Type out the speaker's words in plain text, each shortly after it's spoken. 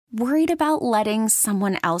Worried about letting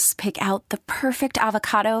someone else pick out the perfect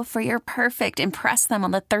avocado for your perfect impress them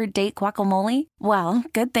on the third date guacamole? Well,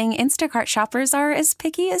 good thing Instacart shoppers are as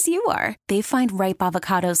picky as you are. They find ripe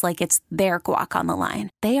avocados like it's their guac on the line.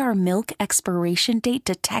 They are milk expiration date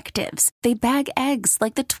detectives. They bag eggs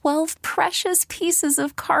like the 12 precious pieces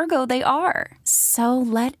of cargo they are. So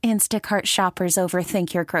let Instacart shoppers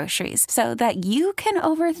overthink your groceries so that you can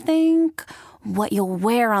overthink what you'll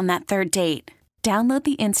wear on that third date. Download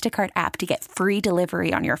the Instacart app to get free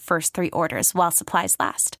delivery on your first 3 orders while supplies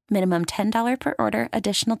last. Minimum $10 per order.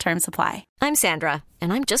 Additional terms apply. I'm Sandra,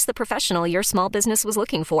 and I'm just the professional your small business was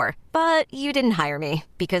looking for. But you didn't hire me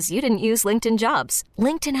because you didn't use LinkedIn Jobs.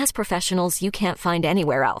 LinkedIn has professionals you can't find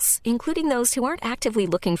anywhere else, including those who aren't actively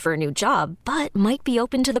looking for a new job, but might be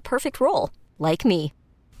open to the perfect role, like me.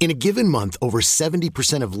 In a given month, over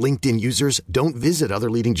 70% of LinkedIn users don't visit other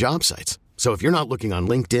leading job sites. So if you're not looking on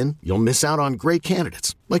LinkedIn, you'll miss out on great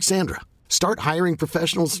candidates like Sandra. Start hiring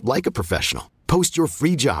professionals like a professional. Post your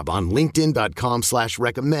free job on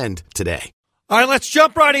linkedin.com/recommend today. All right, let's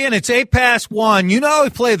jump right in. It's 1:08. You know how we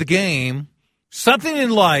play the game. Something in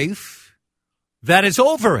life that is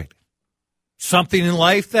overrated. Something in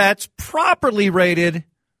life that's properly rated.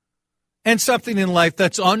 And something in life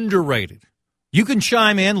that's underrated. You can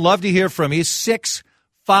chime in. Love to hear from you.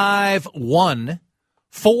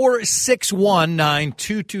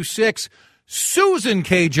 651-461-9226. Susan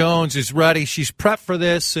K. Jones is ready. She's prepped for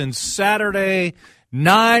this since Saturday,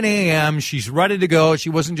 9 a.m. She's ready to go. She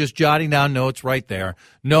wasn't just jotting down notes right there.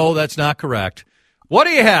 No, that's not correct. What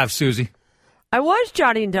do you have, Susie? I was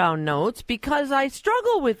jotting down notes because I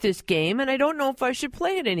struggle with this game, and I don't know if I should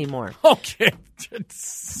play it anymore. Okay.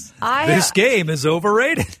 This game is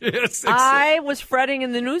overrated. I was fretting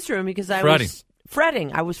in the newsroom because I was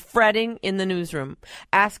fretting in the newsroom,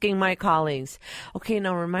 asking my colleagues, okay,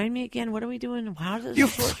 now remind me again, what are we doing? How does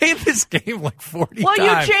You've played this game like 40 times.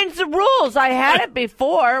 Well, you changed the rules. I had it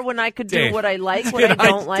before when I could do what I like, what I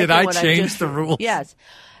don't like. Did I change the rules? Yes.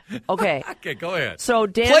 Okay. Okay, go ahead. So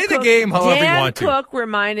play the game however you want to. Dan Cook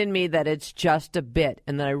reminded me that it's just a bit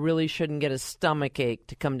and that I really shouldn't get a stomach ache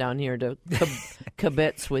to come down here to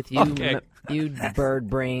kibitz with you. Okay. You bird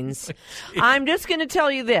brains. I'm just going to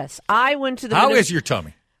tell you this. How is your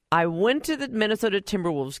tummy? I went to the Minnesota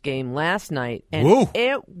Timberwolves game last night, and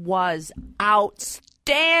it was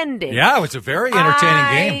outstanding. Yeah, it was a very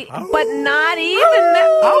entertaining game. But not even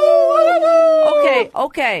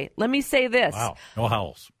Okay, let me say this. Wow, no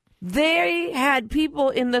howls. They had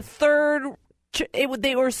people in the third.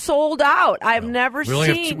 They were sold out. I've never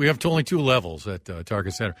seen. We have only 2 levels at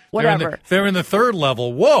Target Center. Whatever. They're in the third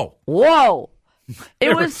level. Whoa.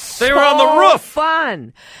 It was they were on the roof.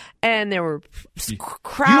 Fun. And there were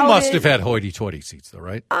crowded. You must have had hoity-toity seats, though,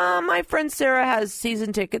 right? My friend Sarah has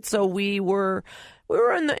season tickets, so we were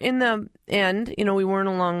in the end. You know, we weren't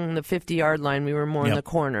along the 50-yard line. We were more in the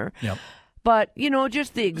corner. Yep. But, you know,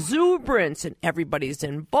 just the exuberance and everybody's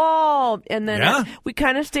involved. And then we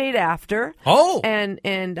kind of stayed after. Oh. And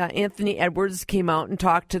Anthony Edwards came out and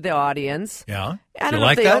talked to the audience. Yeah. I don't know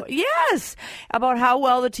like that? Yes. About how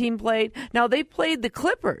well the team played. Now, they played the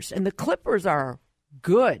Clippers, and the Clippers are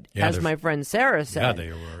good, as my friend Sarah said. Yeah, they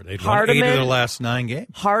were. They'd won 8 of their last 9 games.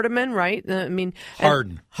 Hardiman, right?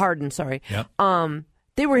 Harden, sorry. Yep.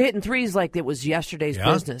 They were hitting threes like it was yesterday's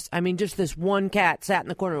business. I mean, just this one cat sat in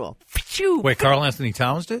the corner. Wait, Karl Anthony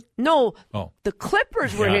Towns did? No. Oh. The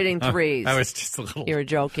Clippers were hitting threes. I was just a little. You were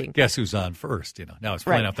joking. Guess who's on first? You know. Now it's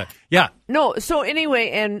playing up that. Yeah. No. So anyway,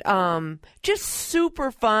 and just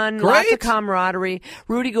super fun. Great. Lots of camaraderie.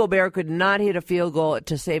 Rudy Gobert could not hit a field goal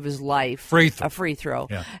to save his life. A free throw.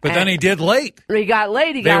 Yeah. But then he did late. He got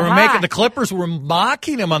late. The Clippers were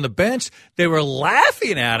mocking him on the bench. They were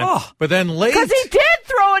laughing at him. Oh. But then late. Because he did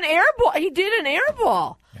throw an air ball. He did an air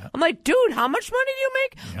ball. Yeah. I'm like, dude, how much money do you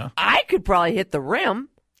make? Yeah. I could probably hit the rim,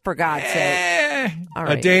 for God's sake. All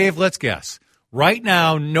right. Dave, let's guess. Right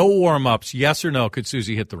now, no warm-ups. Yes or no, could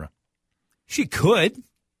Susie hit the rim? She could.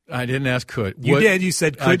 I didn't ask could. You did. You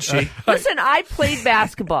said could she? Listen, I played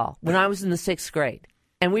basketball when I was in the 6th grade.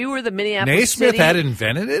 And we were the Minneapolis Naismith had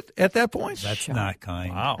invented it at that point? That's not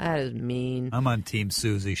kind. Wow. That is mean. I'm on Team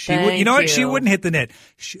Susie. You know what? She wouldn't hit the net.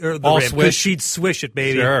 Or the rim, because she'd swish it,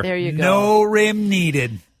 baby. Sure. There you go. No rim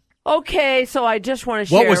needed. Okay, so I just want to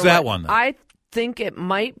share. What was that one, then? I think it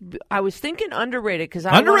might I was thinking underrated because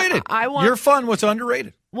underrated. You're fun. What's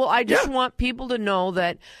underrated? Well, I just want people to know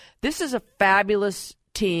that this is a fabulous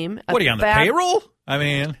team. What are you on the payroll? I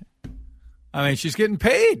mean, she's getting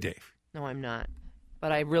paid, Dave. No, I'm not.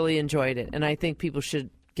 But I really enjoyed it, and I think people should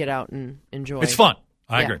get out and enjoy it. It's fun.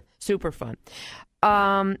 I agree. Super fun.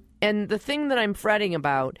 And the thing that I'm fretting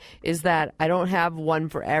about is that I don't have one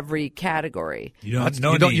for every category. You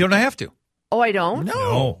don't have to. Oh, I don't?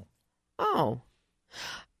 No. Oh.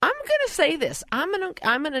 I'm going to say this. I'm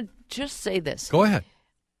going to just say this. Go ahead.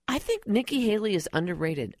 I think Nikki Haley is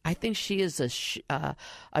underrated. I think she is a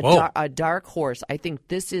dark horse. I think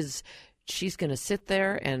she's going to sit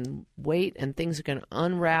there and wait, and things are going to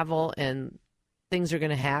unravel, and things are going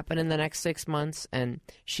to happen in the next 6 months, and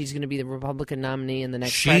she's going to be the Republican nominee in the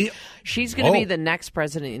next. She's going to be the next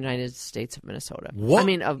president of the United States of Minnesota. What? I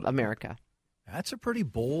mean, of America. That's a pretty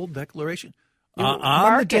bold declaration.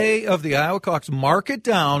 On the day of the Iowa caucus, mark it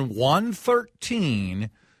down, 113,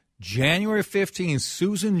 January 15th,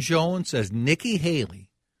 Susan Jones says Nikki Haley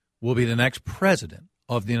will be the next president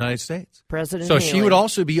of the United States. So Haley. she would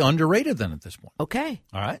also be underrated then at this point. Okay.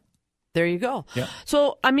 All right. There you go. Yeah.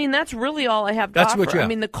 So, I mean, that's really all I have to offer. What you have. I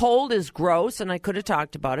mean, the cold is gross, and I could have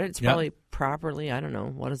talked about it. It's probably properly, I don't know,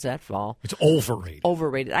 what does that fall? It's overrated.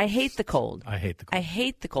 Overrated. I hate the cold. I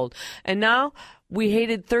hate the cold. And now we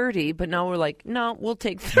hated 30, but now we're like, no, we'll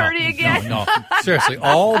take 30 again. No. Seriously,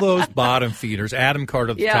 all those bottom feeders, Adam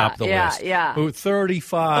Carter at the top of the list. Yeah. Oh,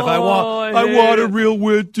 35. Oh, I want a real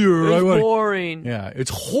winter. It's boring. Yeah,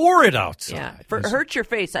 it's horrid outside. Yeah. Hurt your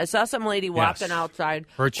face. I saw some lady walking outside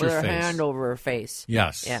with her hand over her face.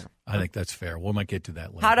 Yes. Yeah. I think that's fair. We might get to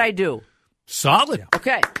that later. How'd I do? Solid.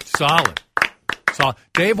 Okay. Solid.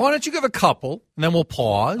 Dave, why don't you give a couple, and then we'll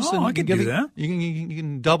pause. Oh, I can do that. You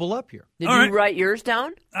can double up here. Did you write yours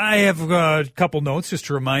down? I have a couple notes just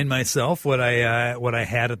to remind myself what I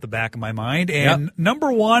had at the back of my mind. And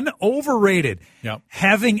number one, overrated. Yep.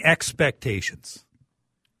 Having expectations.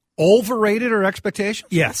 Overrated or expectations?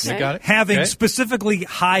 Yes. You got it? Having specifically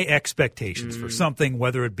high expectations for something,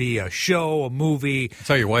 whether it be a show, a movie. That's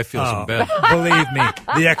how your wife feels in bed. Believe me,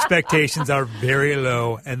 the expectations are very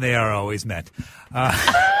low, and they are always met.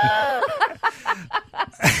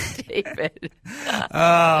 David.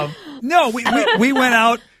 No, we went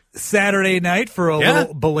out Saturday night for a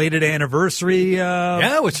little belated anniversary.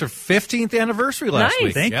 It's her 15th anniversary last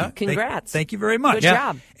week. Thank you. Congrats. Thank you very much. Good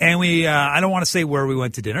job. And we, I don't want to say where we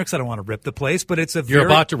went to dinner because I don't want to rip the place, but it's You're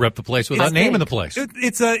about to rip the place without naming the place.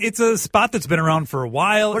 It's a spot that's been around for a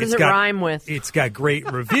while. What does it rhyme with? It's got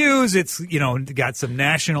great reviews. It's, got some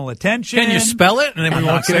national attention. Can you spell it? And then we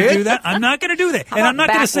won't say it? Do that. I'm not going to do that. And I'm not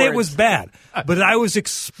going to say it was bad, but I was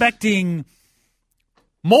expecting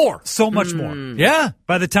more. So much more. Yeah.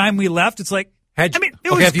 By the time we left, it's like, it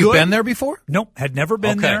was have good. you been there before? Nope. Had never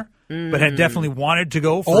been there, but had definitely wanted to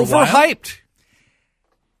go for a while. Overhyped.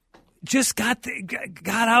 Just got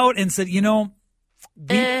out and said,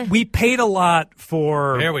 we paid a lot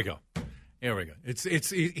for. Here we go.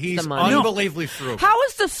 He's unbelievably frugal. How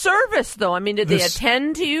was the service, though? I mean, did they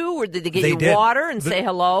attend to you, or did they get you water and say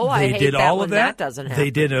hello? I hate that when that doesn't happen.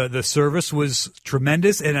 They did. The service was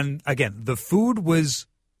tremendous, and again, the food was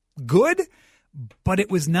good, but it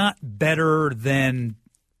was not better than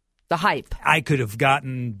the hype I could have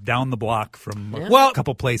gotten down the block from a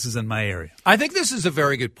couple places in my area. I think this is a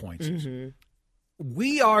very good point.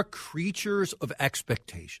 We are creatures of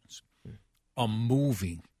expectations. A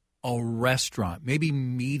movie, a restaurant, maybe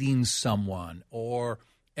meeting someone or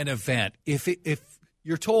an event. If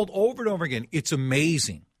you're told over and over again, it's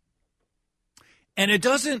amazing, and it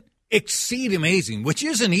doesn't exceed amazing, which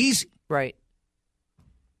isn't easy, right?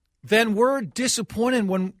 Then we're disappointed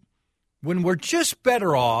when we're just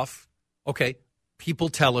better off. Okay, people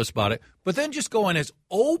tell us about it, but then just go in as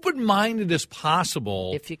open-minded as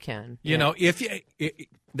possible. If you can.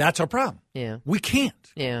 That's our problem. Yeah. We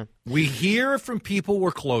can't. Yeah. We hear from people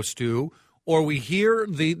we're close to, or we hear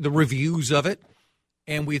the reviews of it,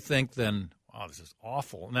 and we think then, oh, this is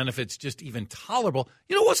awful. And then if it's just even tolerable,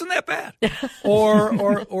 it wasn't that bad. or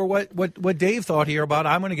what Dave thought here about,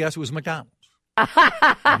 I'm going to guess it was McDonald's. But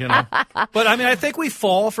I mean, I think we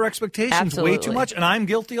fall for expectations way too much, and I'm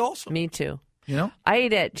guilty also. Me too. I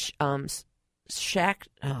ate at Smack Shack.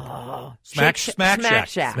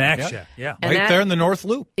 Yeah. Right there in the North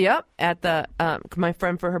Loop. Yep. At the my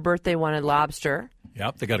friend for her birthday wanted lobster.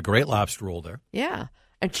 Yep, they got a great lobster roll there. Yeah.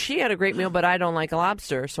 And she had a great meal, but I don't like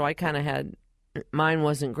lobster, so I kind of had mine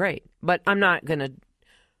wasn't great. But I'm not going to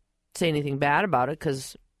say anything bad about it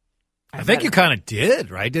because I think you kind of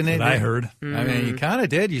did, right? Didn't it? I heard. I mean, you kind of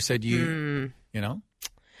did. You said you know.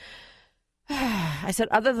 I said,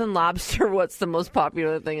 other than lobster, what's the most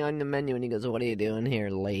popular thing on the menu? And he goes, what are you doing here,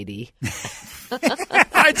 lady? What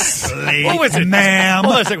was it, ma'am?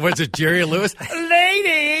 Was it Jerry Lewis?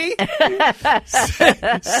 Lady!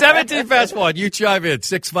 17 past 1. You chime in.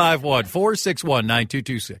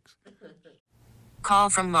 651-461-9226. Call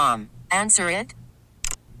from mom. Answer it.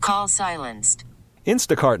 Call silenced.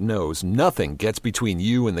 Instacart knows nothing gets between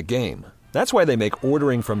you and the game. That's why they make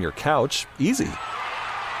ordering from your couch easy.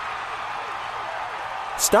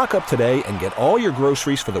 Stock up today and get all your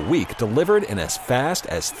groceries for the week delivered in as fast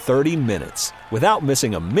as 30 minutes without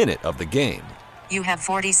missing a minute of the game. You have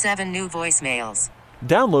 47 new voicemails.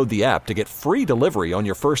 Download the app to get free delivery on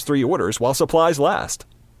your first 3 orders while supplies last.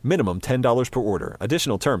 Minimum $10 per order.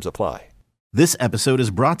 Additional terms apply. This episode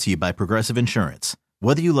is brought to you by Progressive Insurance.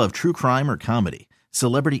 Whether you love true crime or comedy,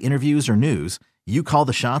 celebrity interviews or news, you call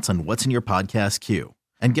the shots on what's in your podcast queue.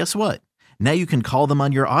 And guess what? Now you can call them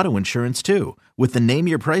on your auto insurance too with the Name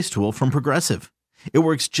Your Price tool from Progressive. It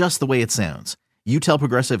works just the way it sounds. You tell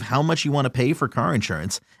Progressive how much you want to pay for car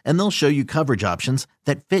insurance, and they'll show you coverage options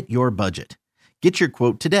that fit your budget. Get your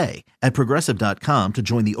quote today at Progressive.com to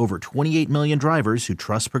join the over 28 million drivers who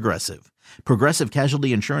trust Progressive. Progressive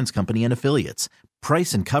Casualty Insurance Company and Affiliates.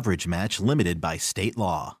 Price and coverage match limited by state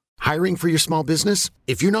law. Hiring for your small business?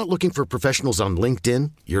 If you're not looking for professionals on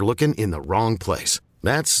LinkedIn, you're looking in the wrong place.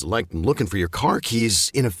 That's like looking for your car keys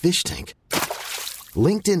in a fish tank.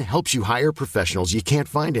 LinkedIn helps you hire professionals you can't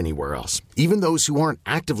find anywhere else, even those who aren't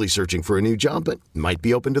actively searching for a new job but might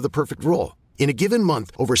be open to the perfect role. In a given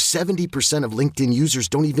month, over 70% of LinkedIn users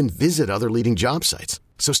don't even visit other leading job sites.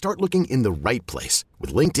 So start looking in the right place.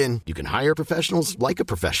 With LinkedIn, you can hire professionals like a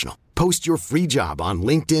professional. Post your free job on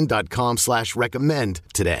linkedin.com/recommend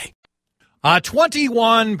today.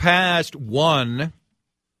 21 past 1.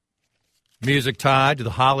 Music tied to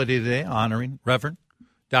the holiday today, honoring Reverend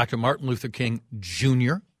Dr. Martin Luther King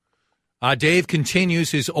Jr. Dave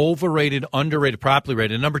continues his overrated, underrated, properly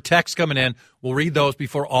rated. Number text coming in. We'll read those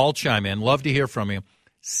before all chime in. Love to hear from you.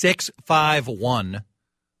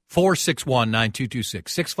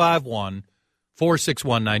 651-461-9226.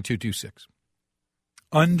 651-461-9226.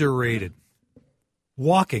 Underrated.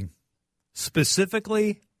 Walking.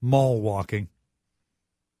 Specifically, mall walking.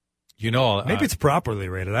 You know, maybe it's properly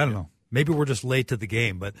rated. I don't know. Maybe we're just late to the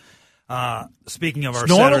game, but speaking of our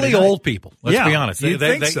normally Saturday night, old people. Let's be honest. You'd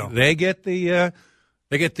think so. They get the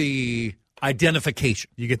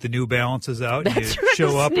identification. You get the New Balances out. That's and you right,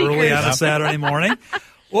 show up sneakers. early on a Saturday morning.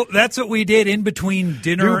 Well, that's what we did in between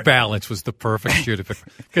dinner. New Balance was the perfect shoe to pick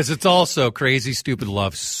because it's also Crazy Stupid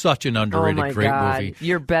Love, such an underrated, great movie.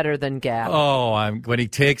 You're better than Gab. Oh, when he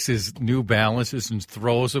takes his New Balances and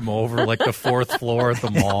throws them over like the fourth floor at the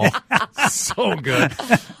mall. So good.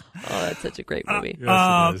 Oh, that's such a great movie.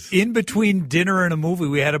 Yes, it is. In between dinner and a movie,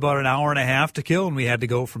 we had about an hour and a half to kill, and we had to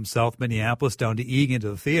go from South Minneapolis down to Eagan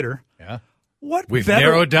to the theater. Yeah. We've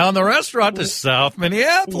narrowed down the restaurant to South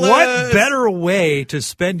Minneapolis. What better way to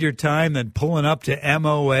spend your time than pulling up to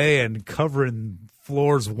MOA and covering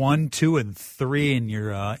floors 1, 2, and 3 in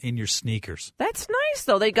your sneakers? That's nice,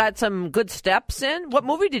 though. They got some good steps in. What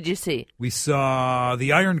movie did you see? We saw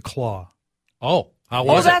The Iron Claw. Oh, how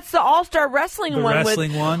was it? That's the All-Star Wrestling The one.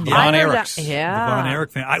 wrestling one? Yeah. Von Erichs. Yeah. The Von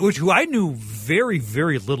Erich fan, who I knew very,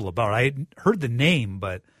 very little about. I had heard the name,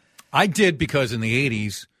 but I did because in the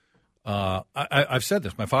 80s, I've said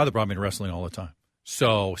this. My father brought me to wrestling all the time.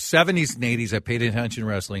 So 70s and 80s, I paid attention to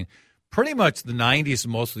wrestling. Pretty much the 90s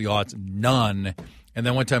and most of the aughts, none. And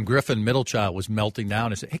then one time Griffin Middlechild was melting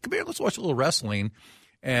down and said, hey, come here, let's watch a little wrestling.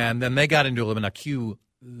 And then they got into it. And now Q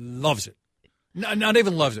loves it. Not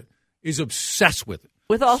even loves it. He's obsessed with it.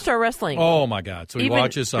 With All-Star Wrestling. Oh, my God. So he Even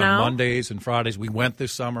watches on now? Mondays and Fridays. We went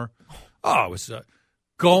this summer. Oh, it was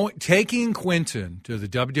taking Quentin to the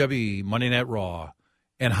WWE Monday Night Raw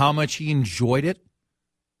and how much he enjoyed it.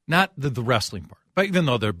 Not the wrestling part, but even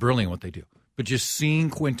though they're brilliant what they do. But just seeing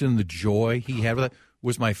Quentin, the joy he had with it,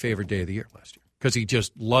 was my favorite day of the year last year. Because he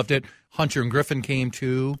just loved it. Hunter and Griffin came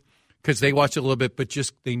too. Because they watched it a little bit, but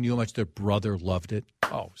just they knew how much their brother loved it.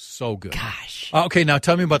 Oh, so good. Gosh. Okay, now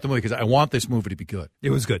tell me about the movie, because I want this movie to be good. it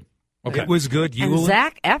was good. Okay. It was good. And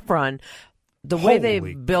Zac Efron, the way they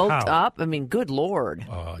Holy built cow. up, I mean, good Lord.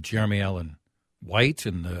 Jeremy Allen White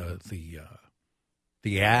and the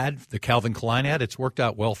ad, the Calvin Klein ad, it's worked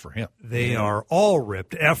out well for him. They are all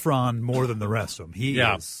ripped. Efron more than the rest of them. He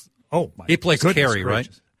is. Oh my! He plays goodness Carrie,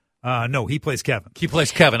 gracious. No, he plays Kevin. He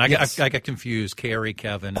plays Kevin. I Yes. got confused. Carrie,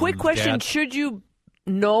 Kevin. Quick and question: Dad. should you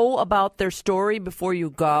know about their story before you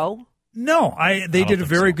go? No, they did a think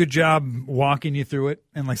very so. good job walking you through it.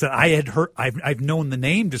 And like I said, I had heard, I've known the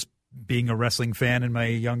name just being a wrestling fan in my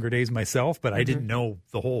younger days myself, but I didn't know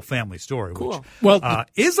the whole family story, Cool. which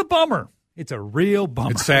is a bummer. It's a real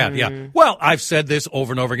bummer. It's sad, yeah. Well, I've said this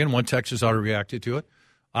over and over again. One text has already reacted to it.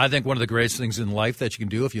 I think one of the greatest things in life that you can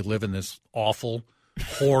do if you live in this awful,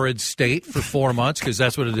 horrid state for 4 months, because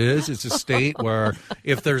that's what it is. It's a state where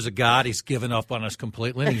if there's a God, he's given up on us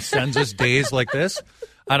completely, and he sends us days like this.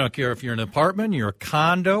 I don't care if you're in an apartment, you're a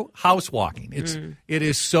condo, house walking. It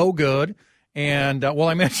is so good. And,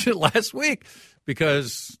 I mentioned it last week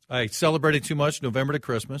because I celebrated too much November to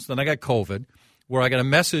Christmas. Then I got COVID, where I got a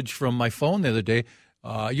message from my phone the other day.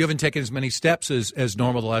 You haven't taken as many steps as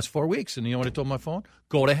normal the last 4 weeks. And you know what I told my phone?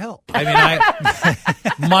 Go to hell. I mean,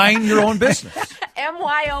 mind your own business.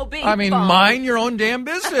 MYOB. I mean, phone. Mind your own damn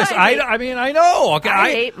business. I know. Okay,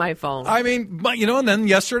 I hate my phone. I mean, and then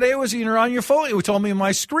yesterday it was on your phone. It told me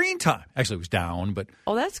my screen time. Actually, it was down, but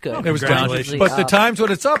that's good. It was down. But the times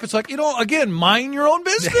when it's up, it's like, again, mind your own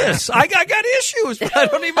business. I got issues, but I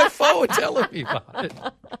don't need my phone telling me about it.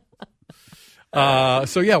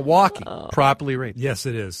 Walking properly rated. Yes,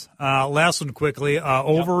 it is. Last one quickly.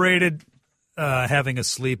 Overrated. Having a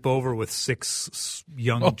sleepover with 6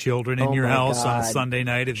 young children in your house on a Sunday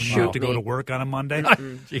night and you have to go to work on a Monday.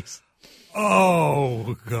 Jeez.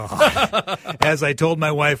 Oh, God. As I told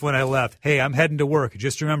my wife when I left, hey, I'm heading to work.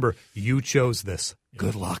 Just remember, you chose this.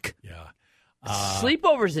 Good luck. Yeah.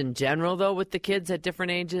 Sleepovers in general, though, with the kids at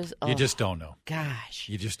different ages. You just don't know. Gosh.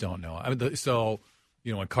 You just don't know. I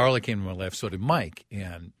mean, when Carla came to my life, so did Mike.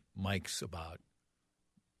 And Mike's about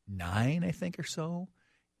 9, I think, or so.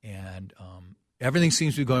 And everything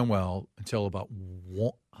seems to be going well until about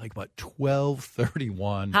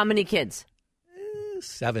 12:31. How many kids?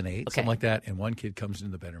 7, 8, something like that. And one kid comes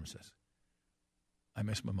into the bedroom and says, I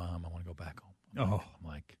miss my mom. I want to go back home. I'm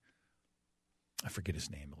like, I forget his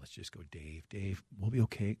name, but let's just go, Dave. Dave, we'll be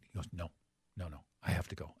okay. He goes, no, I have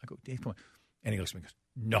to go. I go, Dave, come on. And he looks at me and goes,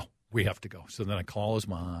 no, we have to go. So then I call his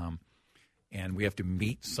mom. And we have to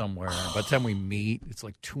meet somewhere. By the time we meet, it's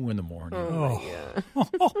like 2 in the morning.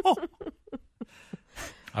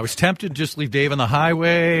 I was tempted to just leave Dave on the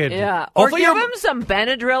highway. And or give him some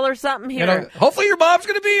Benadryl or something here. Hopefully your mom's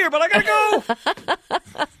going to be here, but I got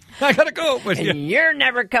to go. But you're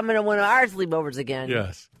never coming to one of our sleepovers again.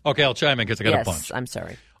 Yes. Okay, I'll chime in because I got a bunch. Yes, I'm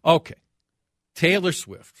sorry. Okay. Taylor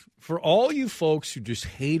Swift. For all you folks who just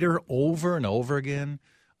hate her over and over again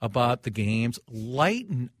about the games,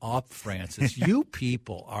 lighten up, Francis. You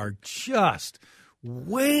people are just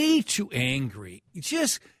way too angry.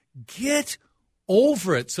 Just get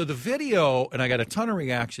over it. So the video, and I got a ton of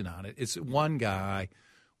reaction on it, it's one guy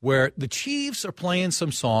where the Chiefs are playing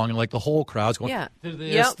some song, and like the whole crowd's going, to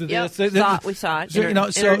this, we saw it. In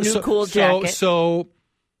her new cool jacket. So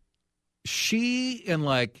she and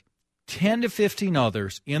like 10 to 15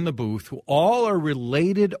 others in the booth who all are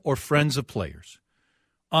related or friends of players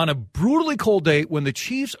on a brutally cold day when the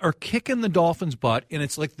Chiefs are kicking the Dolphins' butt, and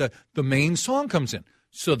it's like the main song comes in.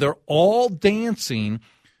 So they're all dancing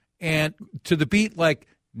and to the beat like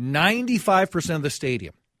 95% of the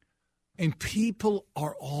stadium. And people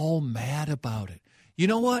are all mad about it. You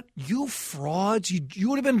know what? You frauds. You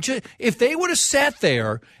would have been if they would have sat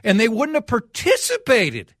there and they wouldn't have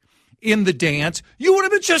participated in the dance, you would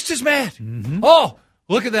have been just as mad. Mm-hmm. Oh,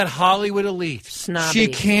 look at that Hollywood elite. Snobby. She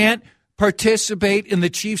can't participate in the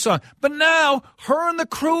Chiefs song. But now her and the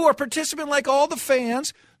crew are participating like all the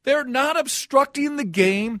fans. They're not obstructing the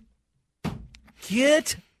game.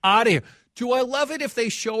 Get out of here. Do I love it if they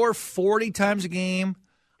show her 40 times a game?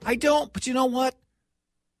 I don't. But you know what?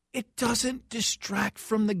 It doesn't distract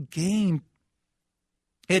from the game.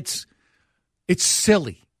 It's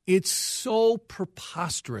silly. It's so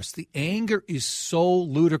preposterous. The anger is so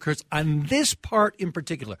ludicrous on this part in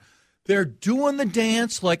particular. They're doing the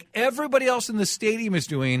dance like everybody else in the stadium is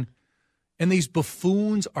doing, and these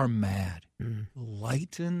buffoons are mad.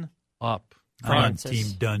 Lighten up. I'm on Team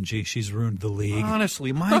Dungy. She's ruined the league.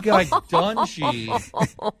 Honestly, my guy Dungy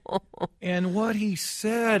and what he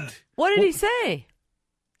said. What did he say?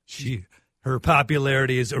 Her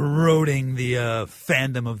popularity is eroding the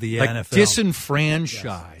fandom of the NFL. Disenfranchised.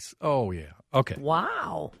 Yes. Oh, yeah. Okay.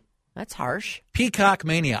 Wow. That's harsh. Peacock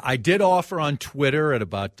Mania. I did offer on Twitter at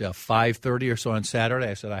about 5:30 or so on Saturday.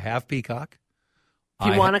 I said, I have Peacock.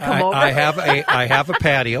 Do you want to come over? I have a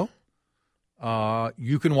patio.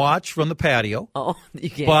 You can watch from the patio. Oh, you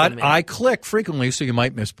can't. But I click frequently, so you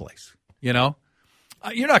might misplace. You know?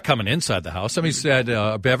 You're not coming inside the house. Somebody said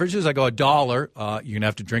beverages. I go $1. You're going to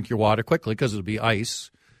have to drink your water quickly because it'll be ice.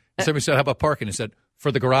 Somebody said, how about parking? I said,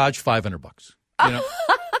 for the garage, $500. You know?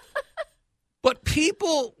 But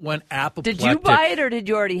people went apoplectic. Did you buy it or did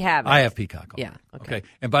you already have it? I have Peacock. Yeah. Okay.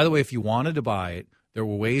 And by the way, if you wanted to buy it, there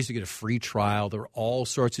were ways to get a free trial. There were all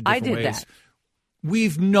sorts of different ways. That.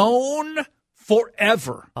 We've known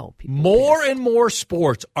forever more and more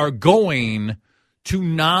sports are going to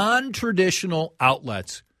non-traditional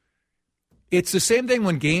outlets. It's the same thing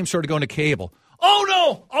when games started going to cable. Oh,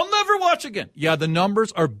 no, I'll never watch again. Yeah, the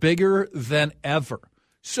numbers are bigger than ever.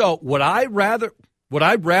 So would I rather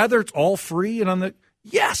it's all free and on the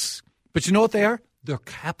Yes. But you know what they are? They're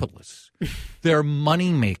capitalists. They're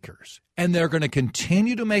money makers. And they're going to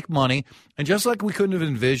continue to make money. And just like we couldn't have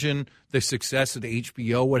envisioned the success that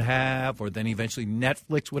HBO would have, or then eventually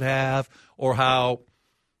Netflix would have, or how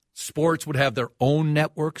sports would have their own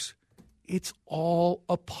networks, it's all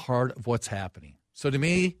a part of what's happening. So to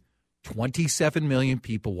me, 27 million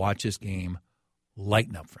people watch this game.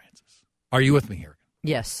 Lighten up, Francis. Are you with me here?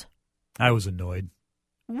 Yes. I was annoyed.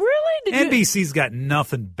 Really? NBC's got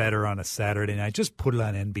nothing better on a Saturday night. Just put it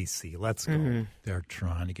on NBC. Let's go. Mm-hmm. They're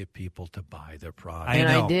trying to get people to buy their product. I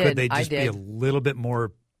know. I did. Could they just be a little bit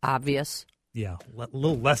more obvious? Yeah, a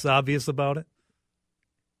little less obvious about it.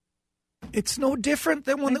 It's no different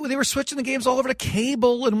than when they were switching the games all over to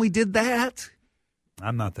cable, and we did that.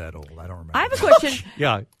 I'm not that old. I don't remember. I have a question.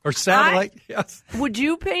 Yeah, or satellite. Yes. Would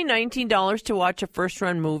you pay $19 to watch a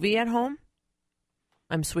first-run movie at home?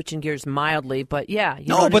 I'm switching gears mildly, but yeah. You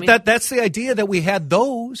know what I mean? That's the idea that we had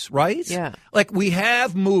those, right? Yeah. Like we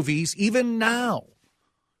have movies, even now,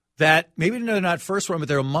 that maybe they're not first run, but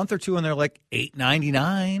they're a month or two, and they're like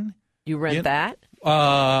 $8.99. You rent that?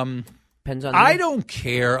 Depends on. I don't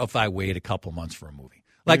care if I wait a couple months for a movie.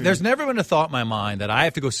 Like, there's never been a thought in my mind that I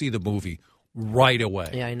have to go see the movie right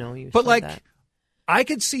away. Yeah, I know you. But said like, that. I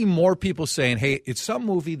could see more people saying, "Hey, it's some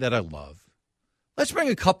movie that I love. Let's bring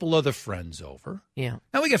a couple other friends over. Yeah.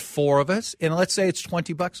 Now we get 4 of us, and let's say it's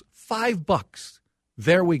 $20, $5.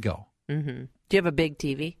 There we go. Mm-hmm. Do you have a big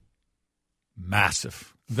TV?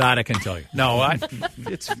 Massive. That I can tell you. No,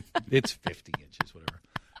 it's 50 inches, whatever.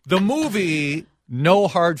 The movie No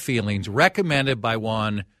Hard Feelings, recommended by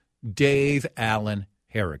one Dave Allen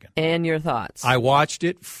Harrigan. And your thoughts? I watched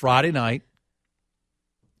it Friday night.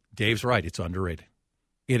 Dave's right. It's underrated.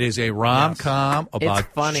 It is a rom-com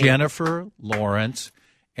about Jennifer Lawrence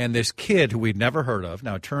and this kid who we'd never heard of.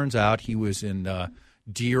 Now, it turns out he was in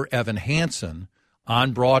Dear Evan Hansen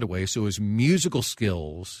on Broadway, so his musical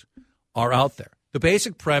skills are out there. The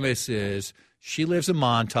basic premise is she lives in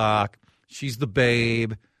Montauk. She's the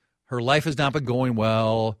babe. Her life has not been going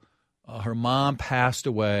well. Her mom passed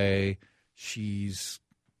away. She's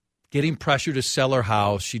getting pressure to sell her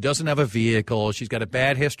house. She doesn't have a vehicle. She's got a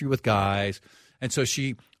bad history with guys. And so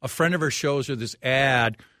a friend of her shows her this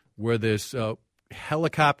ad where this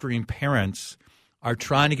helicoptering parents are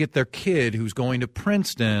trying to get their kid who's going to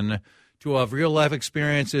Princeton to have real-life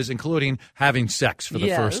experiences, including having sex for the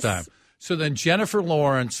first time. So then Jennifer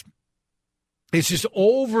Lawrence is just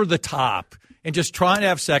over the top and just trying to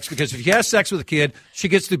have sex because if she has sex with a kid, she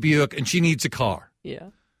gets the Buick and she needs a car. Yeah.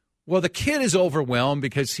 Well, the kid is overwhelmed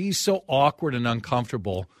because he's so awkward and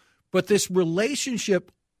uncomfortable. But this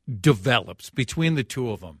relationship develops between the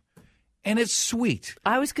two of them. And it's sweet.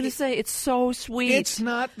 I was going to say, it's so sweet. It's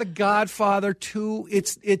not The Godfather 2.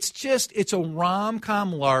 It's a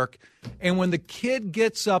rom-com lark. And when the kid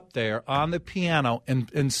gets up there on the piano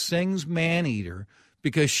and sings Man-Eater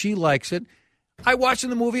because she likes it, I watched in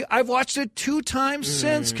the movie. I've watched it 2 times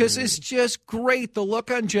since because it's just great. The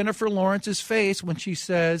look on Jennifer Lawrence's face when she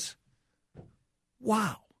says,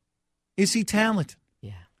 wow, is he talented?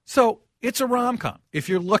 Yeah. So it's a rom-com. If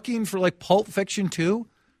you're looking for like Pulp Fiction 2,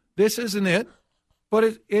 this isn't it,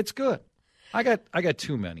 but it's good. I got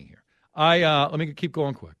too many here. Let me keep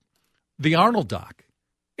going quick. The Arnold doc.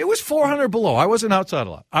 It was 400 below. I wasn't outside a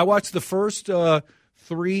lot. I watched the first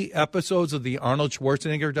 3 episodes of the Arnold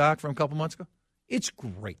Schwarzenegger doc from a couple months ago. It's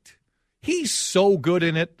great. He's so good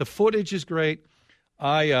in it. The footage is great.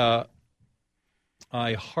 I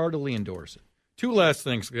heartily endorse it. 2 last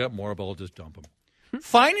things. I got more, but I'll just dump them.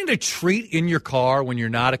 Finding a treat in your car when you're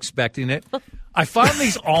not expecting it. I found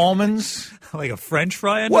these almonds. Like a French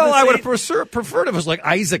fry? Well, I would have preferred if it was like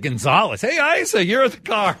Isa Gonzalez. Hey, Isa, you're in the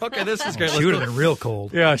car. Okay, this is great. She would have been real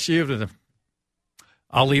cold. Yeah, she would have.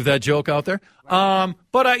 I'll leave that joke out there.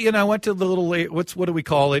 But I went to the little, what do we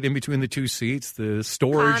call it in between the 2 seats? The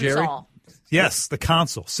storage area. Yes, the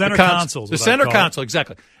console. Center console. The center console,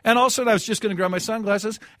 exactly. And also, I was just going to grab my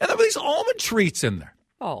sunglasses, and there were these almond treats in there.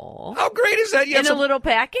 Oh. How great is that? In a little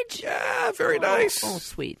package? Yeah, very nice. Oh,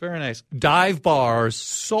 sweet. Very nice. Dive bars,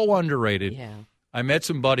 so underrated. Yeah. I met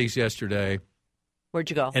some buddies yesterday.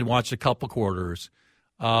 Where'd you go? And watched a couple quarters.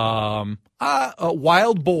 A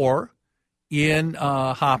Wild Boar in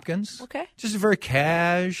Hopkins. Okay. Just a very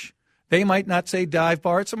cash. They might not say dive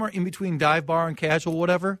bar. It's somewhere in between dive bar and casual,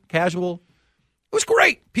 whatever. Casual. It was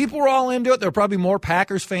great. People were all into it. There were probably more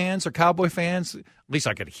Packers fans or Cowboy fans. At least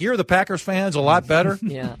I could hear the Packers fans a lot better.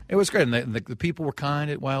 Yeah. It was great. And the people were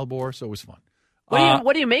kind at Wild Boar, so it was fun.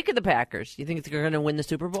 What do you make of the Packers? You think they're going to win the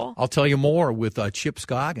Super Bowl? I'll tell you more with Chip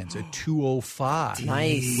Scoggins at 2:05.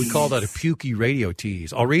 Nice. We call that a pukey radio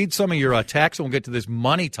tease. I'll read some of your texts and we'll get to this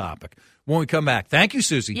money topic when we come back. Thank you,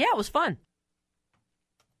 Susie. Yeah, it was fun.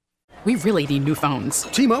 We really need new phones.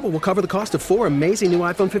 T-Mobile will cover the cost of 4 amazing new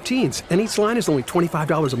iPhone 15s, and each line is only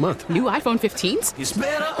 $25 a month. New iPhone 15s? It's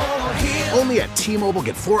better over here. Only at T-Mobile,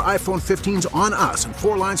 get 4 iPhone 15s on us and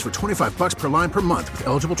 4 lines for $25 per line per month with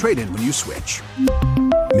eligible trade-in when you switch.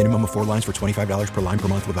 Minimum of 4 lines for $25 per line per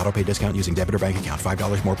month with autopay discount using debit or bank account.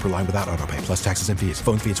 $5 more per line without autopay, plus taxes and fees.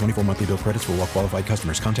 Phone fee at 24 monthly bill credits for well-qualified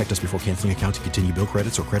customers. Contact us before canceling account to continue bill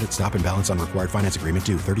credits or credit stop and balance on required finance agreement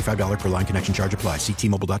due. $35 per line connection charge applies. See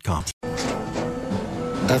T-Mobile.com.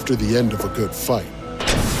 After the end of a good fight,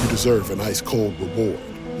 you deserve an ice-cold reward.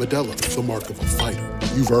 Modelo is the mark of a fighter.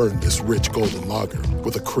 You've earned this rich golden lager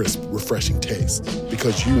with a crisp, refreshing taste.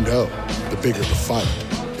 Because you know, the bigger the fight,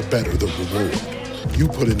 the better the reward. You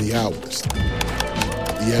put in the hours,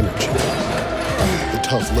 the energy, the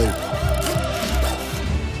tough labor.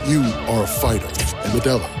 You are a fighter, and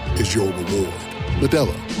Modelo is your reward.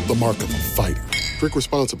 Modelo, the mark of a fighter. Drink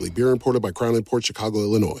responsibly. Beer imported by Crown Imports, Chicago,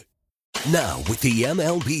 Illinois. Now, with the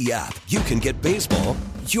MLB app, you can get baseball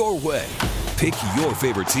your way. Pick your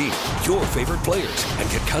favorite team, your favorite players, and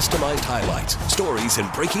get customized highlights, stories,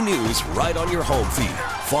 and breaking news right on your home feed.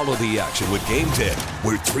 Follow the action with Game 10,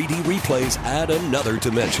 where 3D replays add another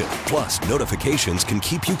dimension. Plus, notifications can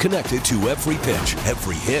keep you connected to every pitch,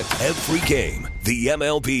 every hit, every game. The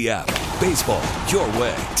MLB app. Baseball your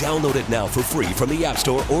way. Download it now for free from the App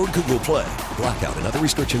Store or Google Play. Blackout and other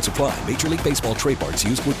restrictions apply. Major League Baseball trademarks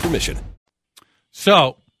used with permission.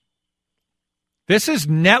 So, this is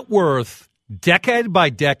net worth, decade by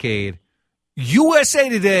decade, USA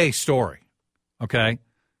Today story. Okay?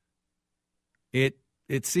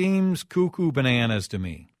 It seems cuckoo bananas to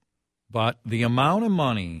me. But the amount of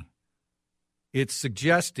money it's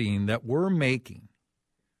suggesting that we're making,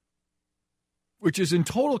 which is in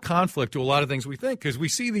total conflict to a lot of things we think, because we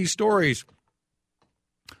see these stories,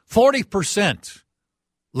 40%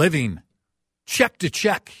 living check to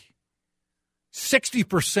check,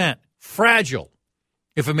 60% fragile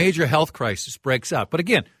if a major health crisis breaks out. But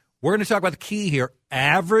again, we're going to talk about the key here,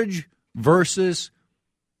 average versus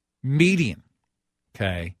median,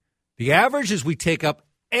 okay? The average is we take up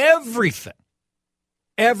everything,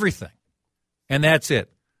 and that's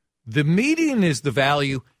it. The median is the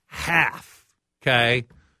value half, okay?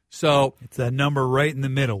 So it's that number right in the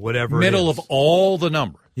middle, whatever middle it is. of all the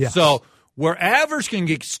numbers. Yes. So where average can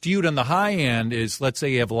get skewed on the high end is, let's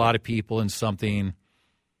say you have a lot of people in something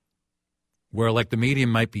where like the median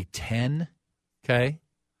might be 10, okay?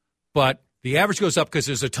 But the average goes up because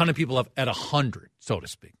there's a ton of people up at 100, so to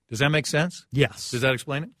speak. Does that make sense? Yes. Does that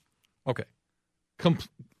explain it? Okay.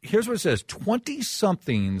 Here's what it says.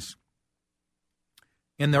 20-somethings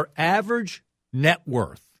in their average net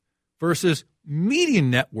worth versus median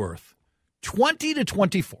net worth, 20 to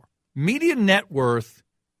 24. Median net worth,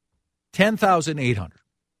 $10,800.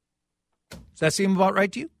 Does that seem about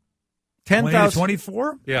right to you? 10,000 to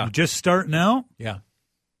 24? Yeah. You just starting out? Yeah.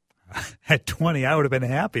 At 20, I would have been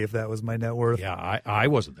happy if that was my net worth. Yeah, I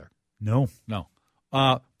wasn't there. No.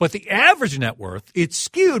 But the average net worth, it's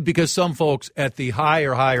skewed because some folks at the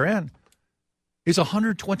higher end is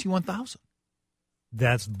 $121,000.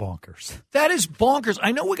 That's bonkers. That is bonkers.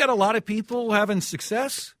 I know we got a lot of people having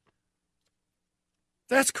success.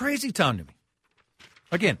 That's crazy town to me.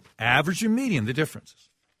 Again, average and median, the differences.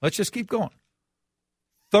 Let's just keep going.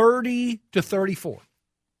 30 to 34.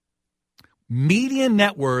 Median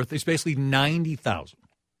net worth is basically $90,000.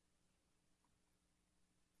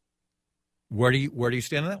 Where do you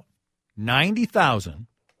stand on that one? $90,000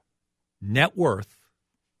 net worth.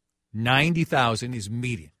 $90,000 is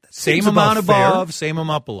median. Same amount above, fair. Same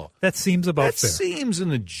amount below. That seems about fair. That seems in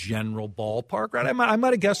the general ballpark, right? I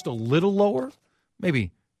might have guessed a little lower,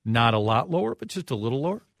 maybe not a lot lower, but just a little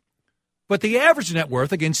lower. But the average net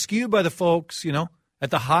worth, again, skewed by the folks, at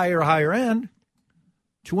the higher end,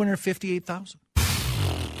 $258,000.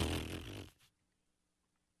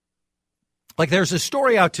 Like there's a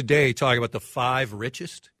story out today talking about the 5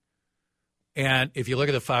 richest. And if you look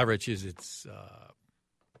at the 5 richest, it's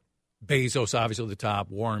Bezos, obviously at the top,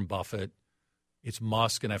 Warren Buffett. It's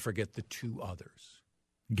Musk, and I forget the 2 others.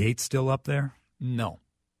 Gates still up there? No.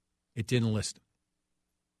 It didn't list them.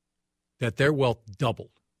 That their wealth doubled.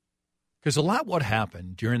 Because a lot what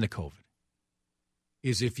happened during the COVID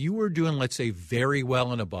is if you were doing, let's say, very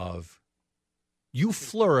well and above, you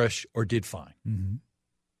flourish or did fine. Mm-hmm.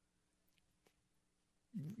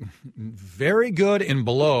 Very good and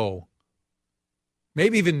below,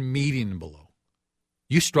 maybe even median and below,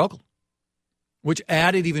 you struggled. which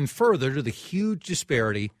added even further to the huge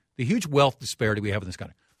disparity, the huge wealth disparity we have in this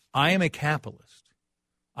country. I am a capitalist.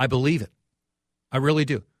 I believe it. I really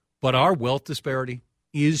do. But our wealth disparity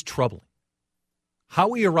is troubling. How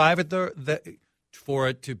we arrive at for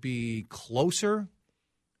it to be closer,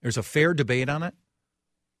 there's a fair debate on it.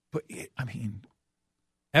 But,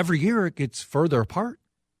 every year it gets further apart.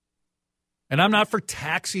 And I'm not for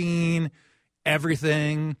taxing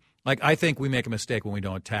everything. Like, I think we make a mistake when we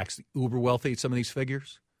don't tax the uber wealthy, some of these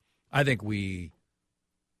figures. I think we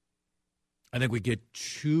get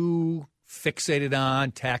too fixated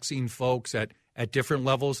on taxing folks at different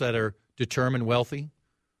levels that are determined wealthy.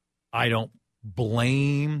 I don't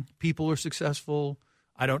blame people who are successful.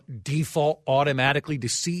 I don't default automatically to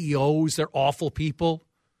CEOs. They're awful people.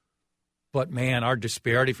 But, man, our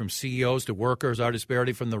disparity from CEOs to workers, our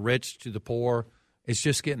disparity from the rich to the poor, is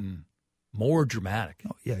just getting more dramatic.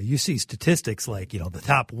 Oh, yeah, you see statistics like, the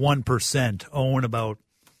top 1% own about,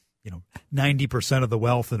 90% of the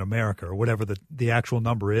wealth in America or whatever the actual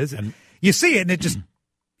number is. And you see it, and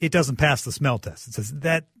it doesn't pass the smell test. It says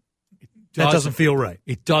that doesn't feel right.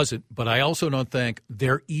 It doesn't, but I also don't think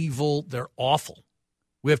they're evil, they're awful.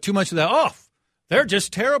 We have too much of that, they're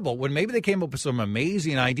just terrible, when maybe they came up with some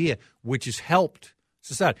amazing idea which has helped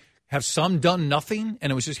society. Have some done nothing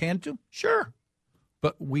and it was just handed to them? Sure.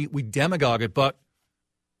 But we demagogue it, but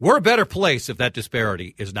we're a better place if that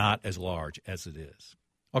disparity is not as large as it is.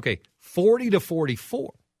 Okay, 40 to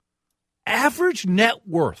 44. Average net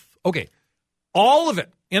worth. Okay, all of it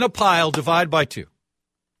in a pile, divide by 2.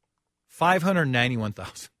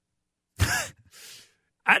 591,000.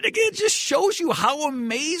 And again, it just shows you how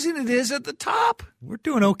amazing it is at the top. We're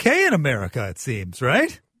doing okay in America, it seems,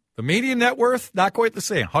 right? The median net worth, not quite the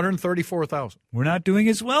same, 134,000. We're not doing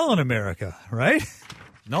as well in America, right?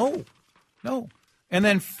 No. And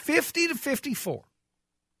then 50 to 54.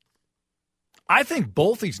 I think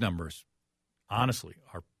both these numbers, honestly,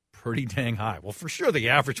 are pretty dang high. Well, for sure, the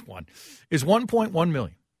average one is 1.1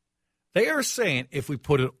 million. They are saying if we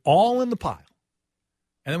put it all in the pile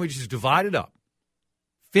and then we just divide it up,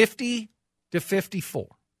 50 to 54.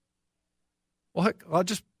 Well, heck, I'll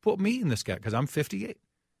just put me in this guy because I'm 58.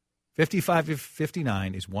 55 to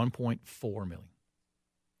 59 is 1.4 million.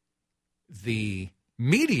 The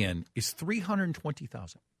median is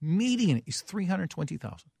 320,000. Median is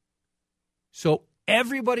 320,000. So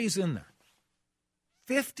everybody's in there.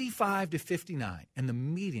 55 to 59. And the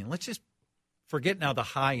median, let's just forget now the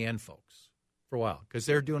high-end folks for a while because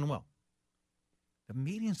they're doing well. The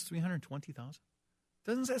median's 320,000.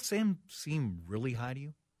 Doesn't that seem really high to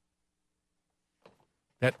you?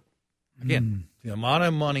 That, again, the amount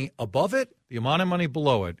of money above it, the amount of money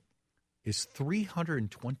below it is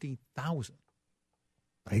 320,000.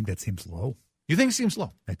 I think that seems low. You think it seems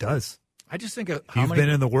low? It does. I just think of You've been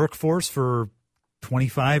in the workforce for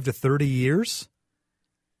 25 to 30 years.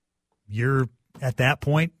 You're, at that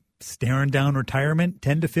point, staring down retirement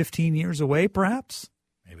 10 to 15 years away, perhaps?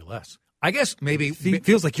 Maybe less. I guess maybe.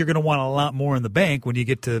 Feels like you're going to want a lot more in the bank when you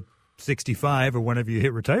get to 65 or whenever you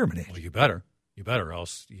hit retirement age. Well, you better.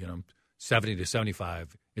 Else, 70 to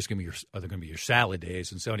 75 is going to be your salad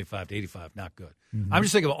days, and 75 to 85, not good. Mm-hmm. I'm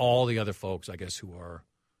just thinking of all the other folks, I guess, who are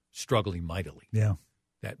struggling mightily. Yeah.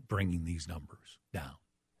 That bringing these numbers down.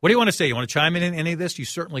 What do you want to say? You want to chime in any of this? You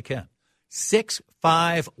certainly can.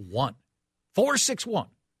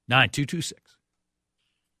 651-461-9226.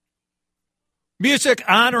 Music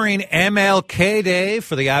honoring MLK Day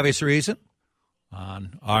for the obvious reason.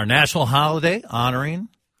 On our national holiday honoring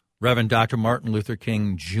Reverend Dr. Martin Luther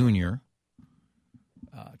King Jr.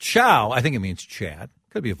 Chow, I think it means Chad.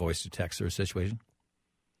 Could be a voice to text or a situation.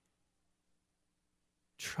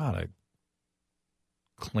 Try to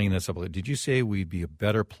clean this up a little. Did you say we'd be a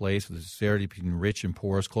better place if the disparity between rich and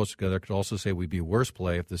poor is closer together? I could also say we'd be a worse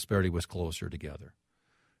place if the disparity was closer together.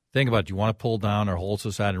 Think about it. Do you want to pull down our whole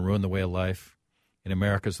society and ruin the way of life in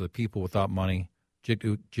America so the people without money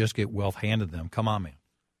just get wealth handed to them? Come on, man.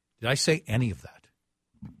 Did I say any of that?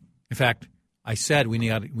 In fact, I said we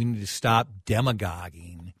need to stop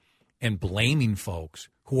demagoguing and blaming folks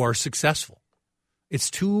who are successful.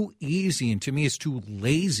 It's too easy, and to me it's too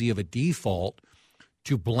lazy of a default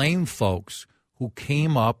to blame folks who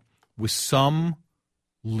came up with some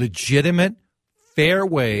legitimate, fair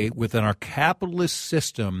way within our capitalist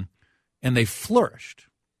system, and they flourished.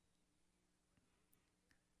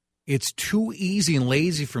 It's too easy and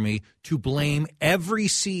lazy for me to blame every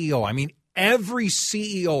CEO. I mean, every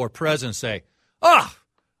CEO or president say,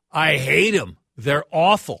 I hate them. They're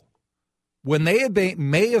awful. When they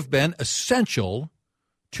may have been essential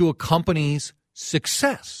to a company's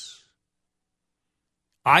success.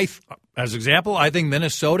 As example, I think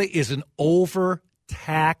Minnesota is an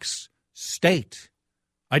overtaxed state.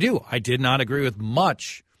 I do. I did not agree with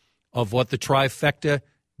much of what the trifecta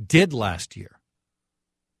did last year.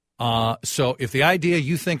 So if the idea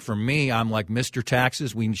you think for me, I'm like Mr.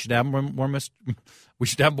 Taxes, we should have we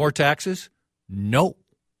should have more taxes. No,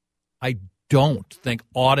 I don't think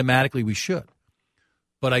automatically we should.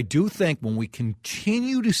 But I do think when we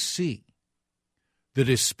continue to see the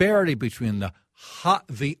disparity between the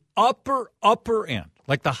upper end,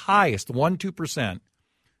 like the highest, 1-2%,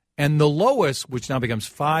 and the lowest, which now becomes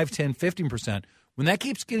 5, 10, 15%, when that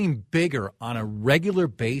keeps getting bigger on a regular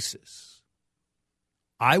basis,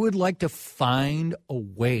 I would like to find a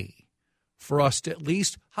way for us to at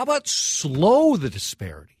least, how about slow the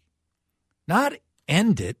disparity? Not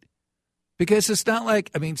end it, because it's not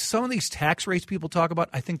like, I mean, some of these tax rates people talk about,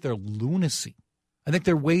 I think they're lunacy. I think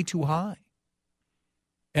they're way too high.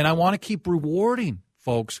 And I want to keep rewarding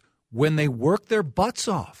folks when they work their butts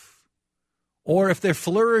off, or if they're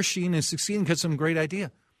flourishing and succeeding because of some great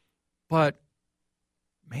idea. But,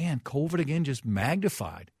 man, COVID again just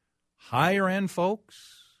magnified. Higher-end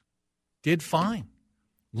folks did fine.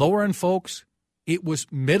 Lower-end folks, it was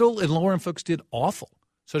middle and lower-end folks did awful.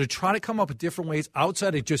 So to try to come up with different ways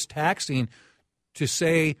outside of just taxing to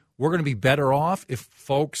say we're going to be better off if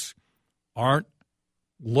folks aren't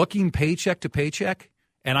looking paycheck to paycheck,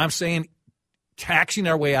 and I'm saying taxing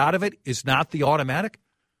our way out of it is not the automatic,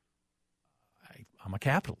 I'm a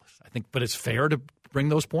capitalist, I think, but it's fair to bring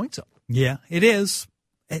those points up. Yeah, it is.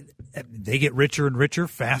 They get richer and richer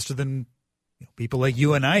faster than people like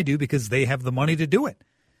you and I do because they have the money to do it.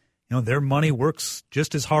 Their money works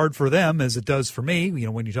just as hard for them as it does for me,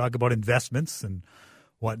 when you talk about investments and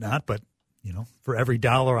whatnot. But, for every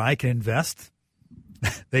dollar I can invest,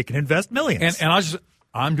 they can invest millions. And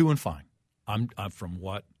I'm doing fine. I'm from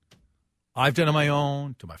what I've done on my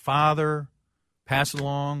own to my father, pass it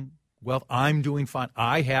along. Well, I'm doing fine.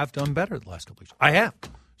 I have done better the last couple of years. I have.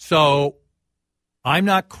 So I'm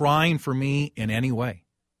not crying for me in any way.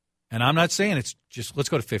 And I'm not saying it's just let's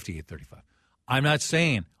go to 58-35. I'm not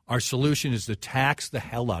saying our solution is to tax the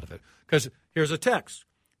hell out of it. Because here's a text.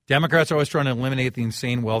 Democrats are always trying to eliminate the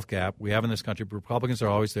insane wealth gap we have in this country. Republicans are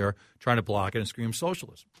always there trying to block it and scream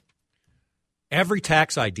socialism. Every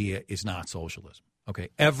tax idea is not socialism. Okay,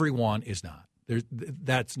 everyone is not.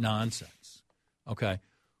 That's nonsense. Okay,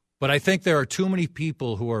 but I think there are too many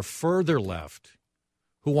people who are further left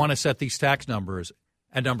who want to set these tax numbers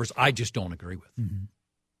at numbers I just don't agree with. Mm-hmm.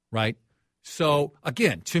 Right? So,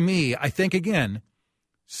 again, to me, I think, 60%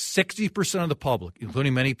 of the public,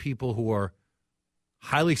 including many people who are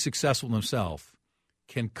highly successful themselves,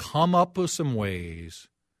 can come up with some ways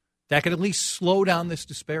that can at least slow down this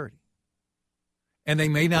disparity. And they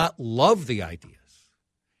may not love the ideas.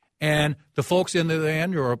 And the folks in the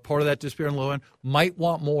end who are a part of that disparity low end might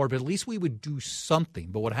want more, but at least we would do something.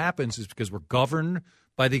 But what happens is because we're governed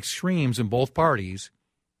by the extremes in both parties,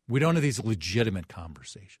 we don't have these legitimate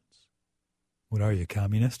conversations. What are you,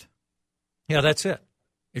 communist? Yeah, that's it.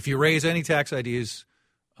 If you raise any tax ideas,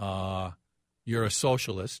 you're a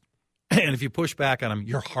socialist. And if you push back on them,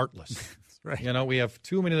 you're heartless. Right. We have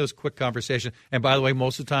too many of those quick conversations. And by the way,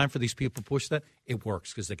 most of the time for these people to push that, it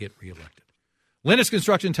works because they get reelected. Linus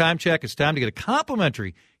Construction Time Check. It's time to get a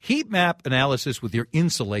complimentary heat map analysis with your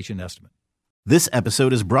insulation estimate. This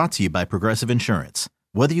episode is brought to you by Progressive Insurance.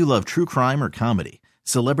 Whether you love true crime or comedy,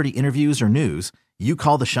 celebrity interviews or news, you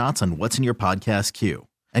call the shots on what's in your podcast queue.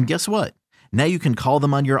 And guess what? Now you can call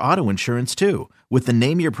them on your auto insurance too with the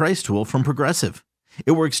Name Your Price tool from Progressive.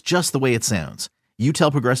 It works just the way it sounds. You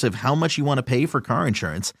tell Progressive how much you want to pay for car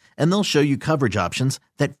insurance, and they'll show you coverage options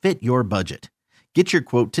that fit your budget. Get your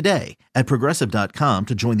quote today at Progressive.com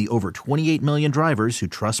to join the over 28 million drivers who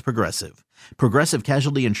trust Progressive. Progressive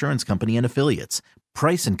Casualty Insurance Company and Affiliates.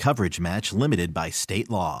 Price and coverage match limited by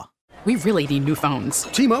state law. We really need new phones.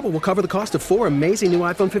 T-Mobile will cover the cost of 4 amazing new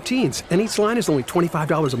iPhone 15s, and each line is only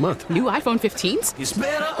 $25 a month. New iPhone 15s? It's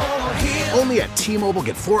better over here. Only at T-Mobile,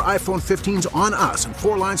 get 4 iPhone 15s on us and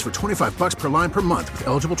 4 lines for $25 per line per month with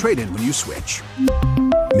eligible trade-in when you switch.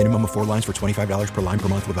 Minimum of 4 lines for $25 per line per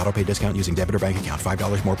month with autopay discount using debit or bank account.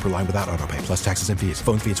 $5 more per line without autopay, plus taxes and fees.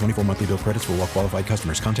 Phone fee at 24 monthly bill credits for well-qualified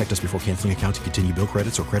customers. Contact us before canceling account to continue bill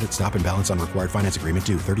credits or credit stop and balance on required finance agreement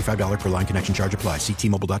due. $35 per line connection charge applies. See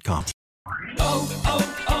T-Mobile.com.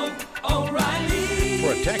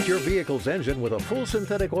 For a Protect your vehicle's engine with a full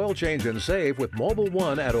synthetic oil change and save with Mobile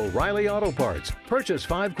One at O'Reilly Auto Parts. Purchase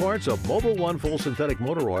 5 quarts of Mobile One full synthetic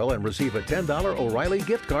motor oil and receive a $10 O'Reilly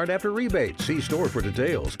gift card after rebate. See store for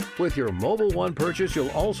details. With your Mobile One purchase,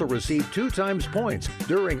 you'll also receive 2 times points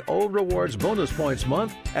during O Rewards Bonus Points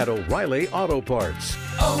Month at O'Reilly Auto Parts.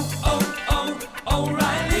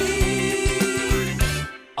 O'Reilly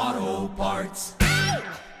Auto Parts.